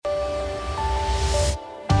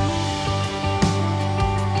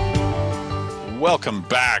welcome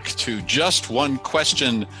back to Just One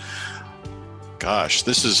Question. Gosh,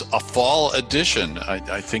 this is a fall edition.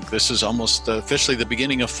 I think this is almost officially the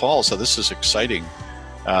beginning of fall, so this is exciting.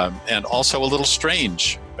 And also a little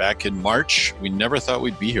strange. Back in March, we never thought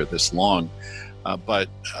we'd be here this long. But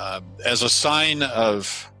as a sign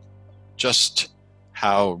of just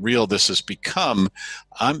how real this has become,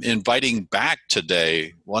 I'm inviting back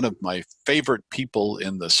today one of my favorite people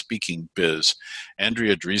in the speaking biz,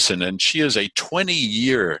 Andrea Driessen, and she is a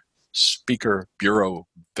 20-year Speaker Bureau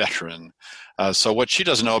veteran. So what she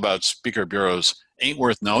doesn't know about Speaker Bureaus ain't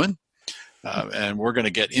worth knowing. And we're going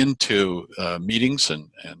to get into meetings and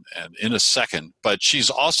in a second. But she's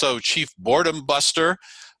also Chief Boredom Buster.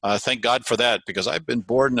 Thank God for that, because I've been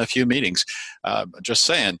bored in a few meetings, just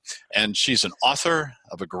saying. And she's an author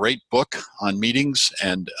of a great book on meetings,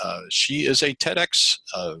 and she is a TEDx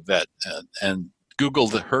vet. And Google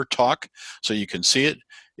her talk so you can see it.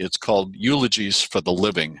 It's called Eulogies for the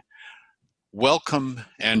Living. Welcome,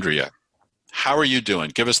 Andrea. How are you doing?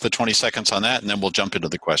 Give us the 20 seconds on that, and then we'll jump into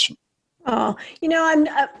the question. Oh, I'm,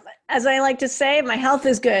 as I like to say, my health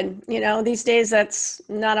is good. These days that's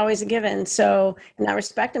not always a given. So in that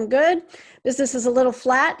respect, I'm good. Business is a little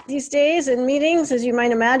flat these days in meetings, as you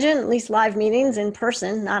might imagine, at least live meetings in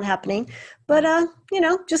person, not happening. But,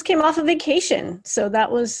 just came off a vacation. So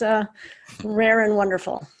that was rare and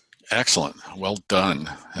wonderful. Excellent. Well done.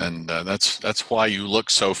 And that's why you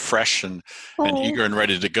look so fresh and eager and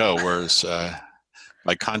ready to go. Whereas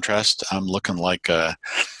by contrast, I'm looking like a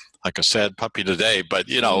sad puppy today, but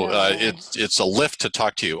it's a lift to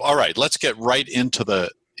talk to you. All right, let's get right into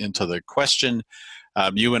the question.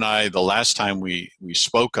 You and I, the last time we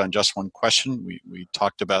spoke on Just One Question, we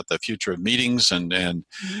talked about the future of meetings,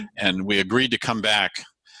 and we agreed to come back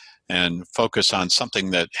and focus on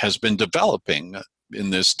something that has been developing in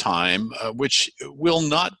this time, which will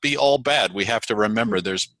not be all bad. We have to remember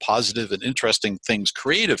there's positive and interesting things,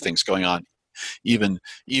 creative things going on, even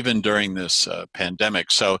during this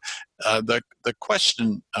pandemic. So the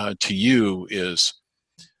question to you is,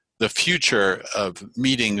 the future of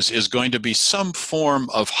meetings is going to be some form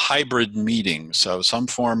of hybrid meeting. So some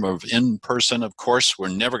form of in-person, of course. We're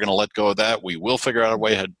never going to let go of that. We will figure out a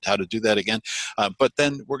way how to do that again. But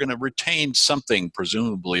then we're going to retain something,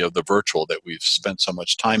 presumably, of the virtual that we've spent so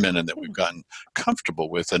much time in and that we've gotten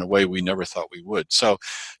comfortable with in a way we never thought we would. So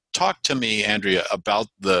talk to me, Andrea, about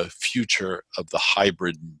the future of the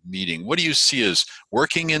hybrid meeting. What do you see as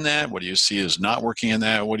working in that? What do you see as not working in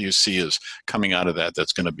that? What do you see as coming out of that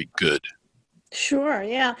that's going to be good? Sure,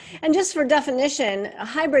 yeah. And just for definition, a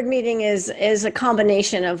hybrid meeting is a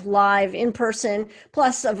combination of live, in-person,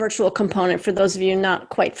 plus a virtual component, for those of you not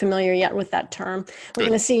quite familiar yet with that term. We're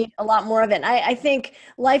going to see a lot more of it. I think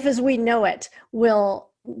life as we know it will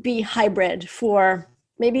be hybrid for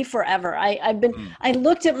maybe forever. I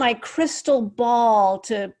looked at my crystal ball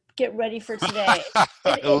to get ready for today.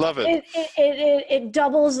 I love it. It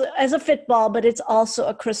doubles as a fit ball, but it's also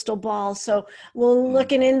a crystal ball. So we're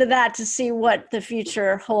looking into that to see what the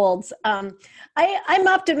future holds. I'm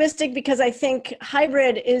optimistic because I think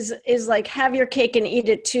hybrid is like have your cake and eat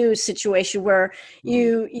it too situation, where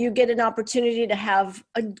you get an opportunity to have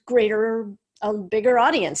a bigger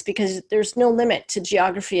audience, because there's no limit to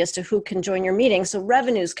geography as to who can join your meeting. So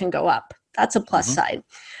revenues can go up. That's a plus side.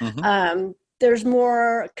 There's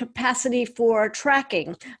more capacity for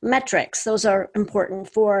tracking metrics. Those are important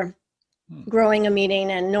for growing a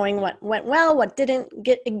meeting and knowing what went well, what didn't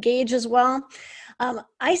get engaged as well.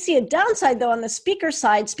 I see a downside, though, on the speaker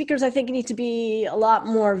side. Speakers, I think, need to be a lot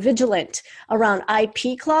more vigilant around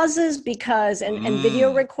IP clauses and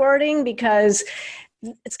video recording, because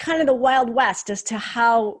it's kind of the Wild West as to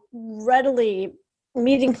how readily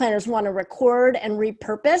meeting planners want to record and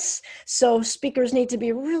repurpose. So speakers need to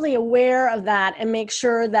be really aware of that and make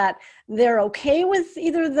sure that they're okay with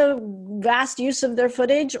either the vast use of their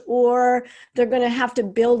footage, or they're going to have to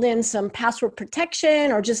build in some password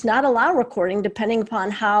protection or just not allow recording, depending upon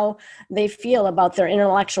how they feel about their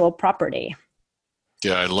intellectual property.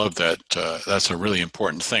 Yeah, I love that. That's a really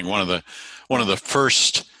important thing. One of the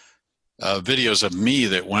first videos of me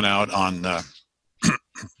that went out on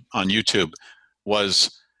YouTube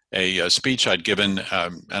was a speech I'd given,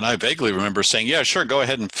 and I vaguely remember saying, yeah, sure, go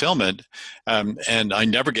ahead and film it. And I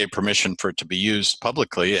never gave permission for it to be used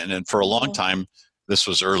publicly. And then for a long time, this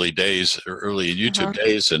was early YouTube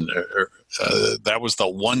days, and that was the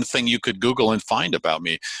one thing you could Google and find about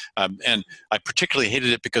me. And I particularly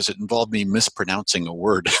hated it because it involved me mispronouncing a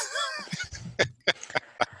word.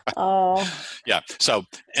 Oh. Yeah. So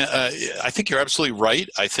I think you're absolutely right.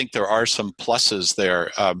 I think there are some pluses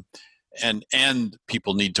there. and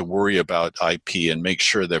people need to worry about IP and make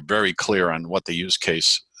sure they're very clear on what the use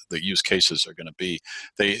cases are going to be.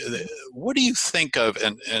 What do you think of?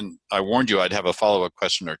 And I warned you I'd have a follow-up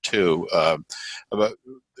question or two about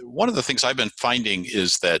one of the things I've been finding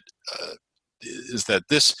is that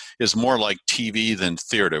this is more like TV than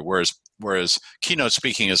theater, whereas keynote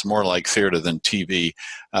speaking is more like theater than TV.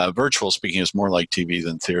 Virtual speaking is more like TV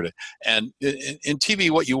than theater. And in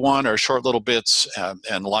TV, what you want are short little bits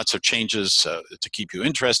and lots of changes to keep you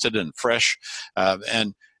interested and fresh.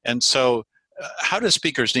 And so how do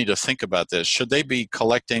speakers need to think about this? Should they be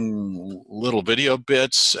collecting little video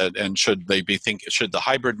bits, and should the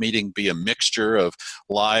hybrid meeting be a mixture of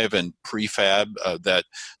live and prefab that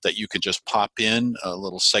you can just pop in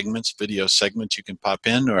little segments, video segments you can pop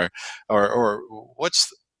in, or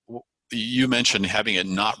what's you mentioned having it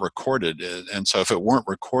not recorded, and so if it weren't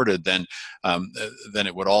recorded, then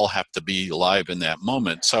it would all have to be live in that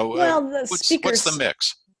moment. So what's the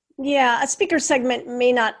mix? Yeah, a speaker segment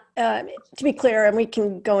may not, to be clear, and we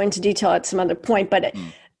can go into detail at some other point, but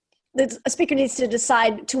a speaker needs to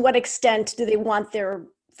decide to what extent do they want their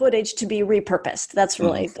footage to be repurposed. That's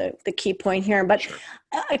really the key point here. But sure.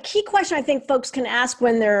 A key question I think folks can ask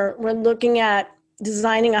when we're looking at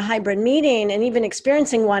designing a hybrid meeting and even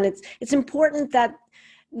experiencing one, it's important that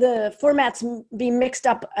the formats be mixed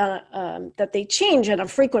up, that they change on a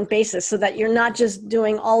frequent basis so that you're not just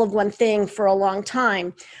doing all of one thing for a long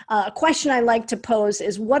time. A question I like to pose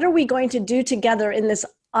is, what are we going to do together in this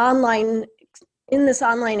online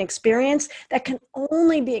experience that can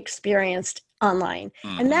only be experienced online?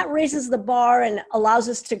 And that raises the bar and allows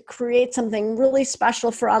us to create something really special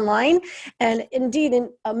for online. And indeed,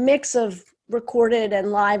 in a mix of recorded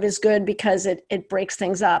and live is good because it breaks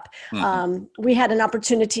things up. We had an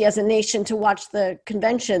opportunity as a nation to watch the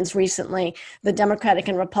conventions recently, the Democratic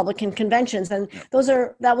and Republican conventions, and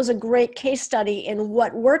that was a great case study in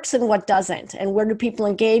what works and what doesn't, and where do people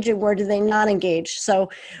engage and where do they not engage. So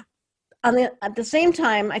at the same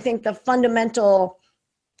time, I think the fundamentals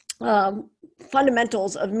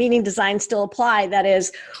of meeting design still apply. That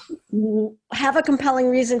is, have a compelling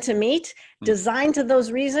reason to meet, design to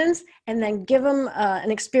those reasons, and then give them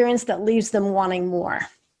an experience that leaves them wanting more.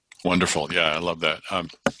 Wonderful. Yeah, I love that.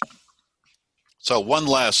 So one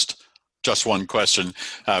question.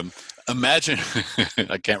 Imagine,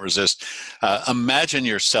 I can't resist, imagine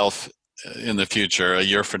yourself in the future, a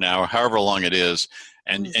year from now, or however long it is,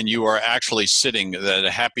 and you are actually sitting at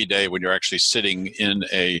a happy day when you're actually sitting in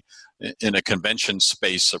a convention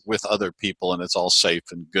space with other people, and it's all safe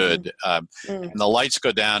and good. And the lights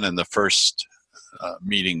go down, and the first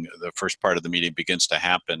part of the meeting begins to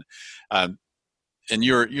happen. And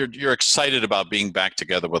you're excited about being back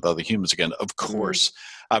together with other humans again, of course.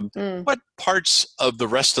 What parts of the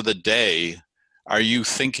rest of the day are you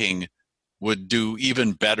thinking would do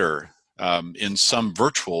even better in some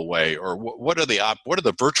virtual way, or what are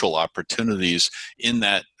the virtual opportunities in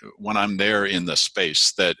that when I'm there in the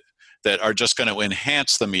space that are just going to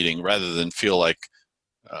enhance the meeting rather than feel like,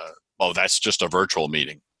 that's just a virtual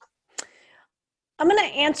meting? I'm going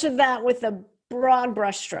to answer that with a broad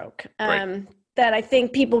brushstroke that I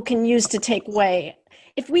think people can use to take away.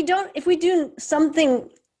 If we do something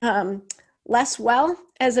less well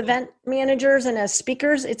as event managers and as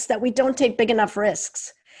speakers, it's that we don't take big enough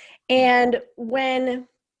risks. And when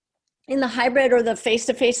in the hybrid or the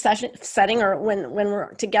face-to-face setting, or when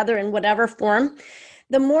we're together in whatever form,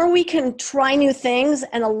 the more we can try new things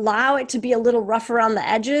and allow it to be a little rough around the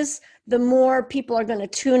edges, the more people are going to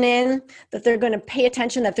tune in, that they're going to pay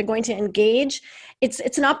attention, that they're going to engage.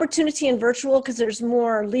 It's an opportunity in virtual because there's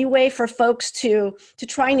more leeway for folks to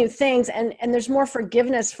try new things, and there's more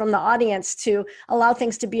forgiveness from the audience to allow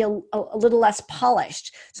things to be a little less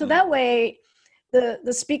polished. So that way,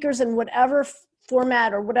 the speakers in whatever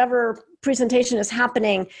format or whatever presentation is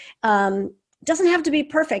happening doesn't have to be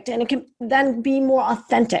perfect, and it can then be more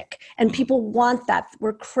authentic, and people want that.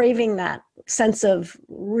 We're craving that sense of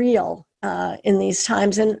real in these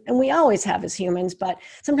times, and we always have as humans, but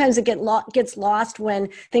sometimes it gets lost when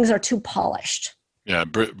things are too polished. Yeah,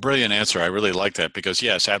 brilliant answer. I really like that because,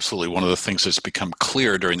 yes, absolutely. One of the things that's become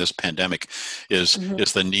clear during this pandemic is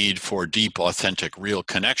the need for deep, authentic, real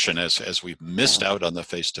connection as we've missed out on the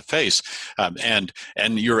face-to-face. And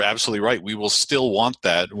you're absolutely right. We will still want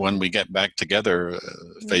that when we get back together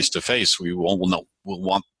face-to-face. We will not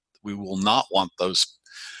want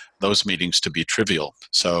those meetings to be trivial.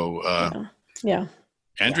 So, yeah.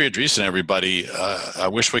 Andrea Driessen, everybody. I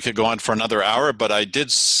wish we could go on for another hour, but I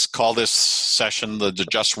did call this session the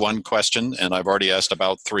just one question, and I've already asked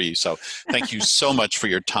about 3. So thank you so much for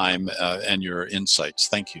your time and your insights.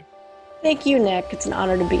 Thank you. Thank you, Nick. It's an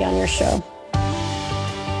honor to be on your show.